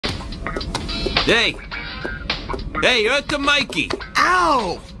Hey! Hey, Eartha Mikey!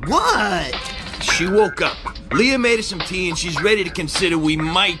 Ow! What? She woke up. Leah made us some tea and she's ready to consider we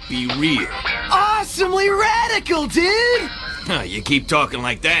might be real. Awesomely radical, dude! Huh, you keep talking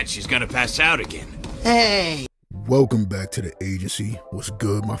like that, she's gonna pass out again. Hey! Welcome back to the agency. What's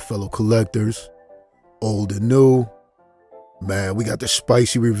good, my fellow collectors? Old and new. Man, we got the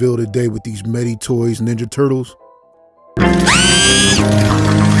spicy reveal today with these Medi Toys Ninja Turtles.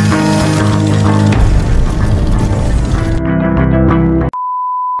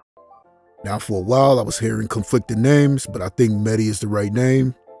 Now, for a while, I was hearing conflicting names, but I think Medi is the right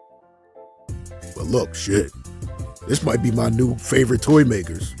name. But look, shit. This might be my new favorite toy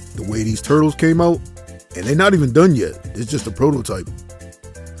makers. The way these turtles came out, and they're not even done yet. It's just a prototype.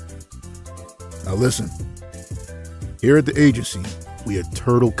 Now listen, here at the agency, we are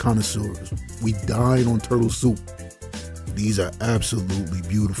turtle connoisseurs. We dine on turtle soup. These are absolutely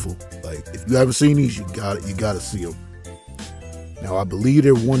beautiful. Like, if you haven't seen these, you gotta see them. Now, I believe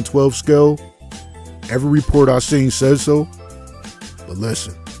they're 1/12 scale. Every report I've seen says so. But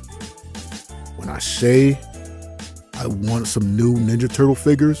listen, when I say I want some new Ninja Turtle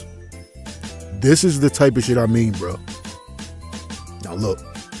figures, this is the type of shit I mean, bro. Now look,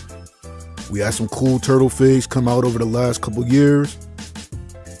 we had some cool turtle figs come out over the last couple years,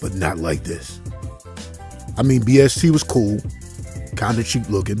 but not like this. I mean, BST was cool, kinda cheap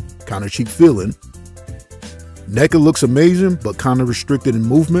looking, kinda cheap feeling. NECA looks amazing, but kinda restricted in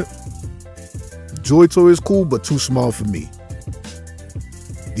movement. Joy Toy is cool, but too small for me.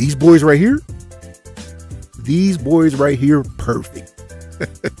 These boys right here, perfect.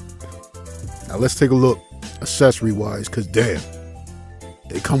 Now let's take a look, accessory-wise, because damn,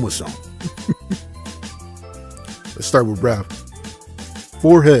 they come with some. Let's start with Raph.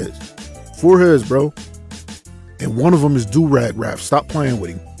 Four heads, bro. And one of them is do-rag Raph. Stop playing with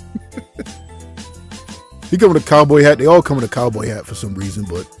him. He come with a cowboy hat. They all come with a cowboy hat for some reason,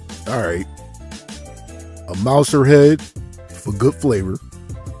 but all right. A Mouser head for good flavor.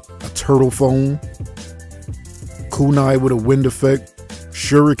 A turtle phone. Kunai with a wind effect.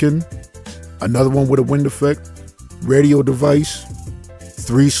 Shuriken. Another one with a wind effect. Radio device.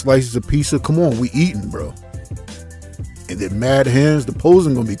 3 slices of pizza. Come on, we eating, bro. And then Mad Hands. The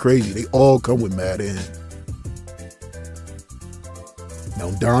posing gonna be crazy. They all come with Mad Hands.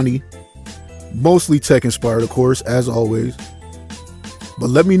 Now Donnie. Mostly tech inspired, of course, as always. But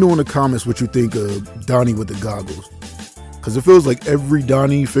let me know in the comments what you think of Donnie with the goggles. Because it feels like every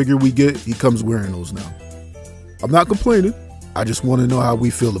Donnie figure we get, he comes wearing those now. I'm not complaining. I just want to know how we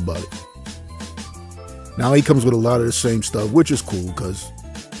feel about it. Now he comes with a lot of the same stuff, which is cool because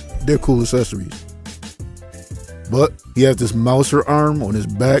they're cool accessories. But he has this Mouser arm on his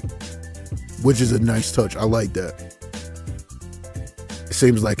back, which is a nice touch. I like that. It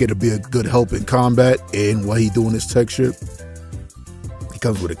seems like it'll be a good help in combat and while he's doing his tech shit. He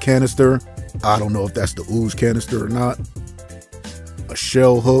comes with a canister. I don't know if that's the ooze canister or not. A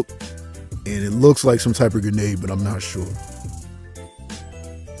shell hook. And it looks like some type of grenade, but I'm not sure.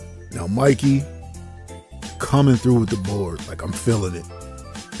 Now Mikey coming through with the board. Like, I'm feeling it.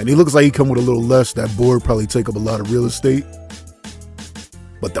 And he looks like he come with a little less. That board probably take up a lot of real estate.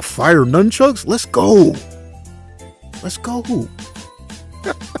 But the fire nunchucks? Let's go. Let's go.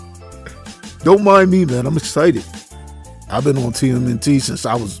 Don't mind me, man. I'm excited. I've been on Tmnt since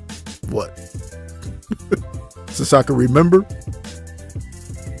I was, what? Since I can remember.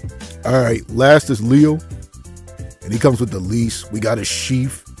 All right, last is Leo. And he comes with the lease. We got a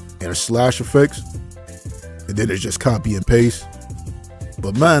sheath and a slash effects. And then it's just copy and paste.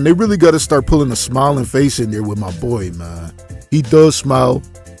 But man, they really got to start pulling a smiling face in there with my boy, man. He does smile.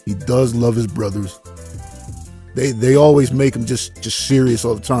 He does love his brothers. They always make him just serious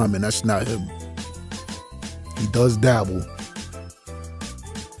all the time, and that's not him. He does dabble.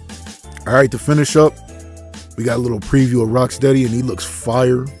 All right, to finish up, we got a little preview of Rocksteady, and he looks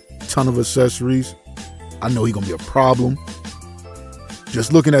fire. Ton of accessories. I know he's gonna be a problem.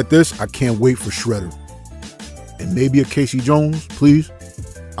 Just looking at this, I can't wait for Shredder. And maybe a Casey Jones, please.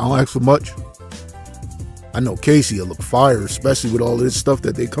 I don't ask for much. I know Casey will look fire, especially with all this stuff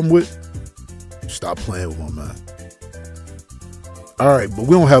that they come with. Stop playing with him, man. All right, but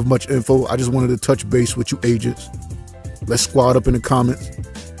we don't have much info. I just wanted to touch base with you agents. Let's squad up in the comments.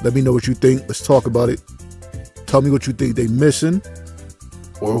 Let me know what you think. Let's talk about it. Tell me what you think they missing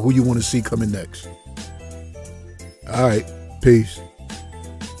or who you want to see coming next. All right, peace.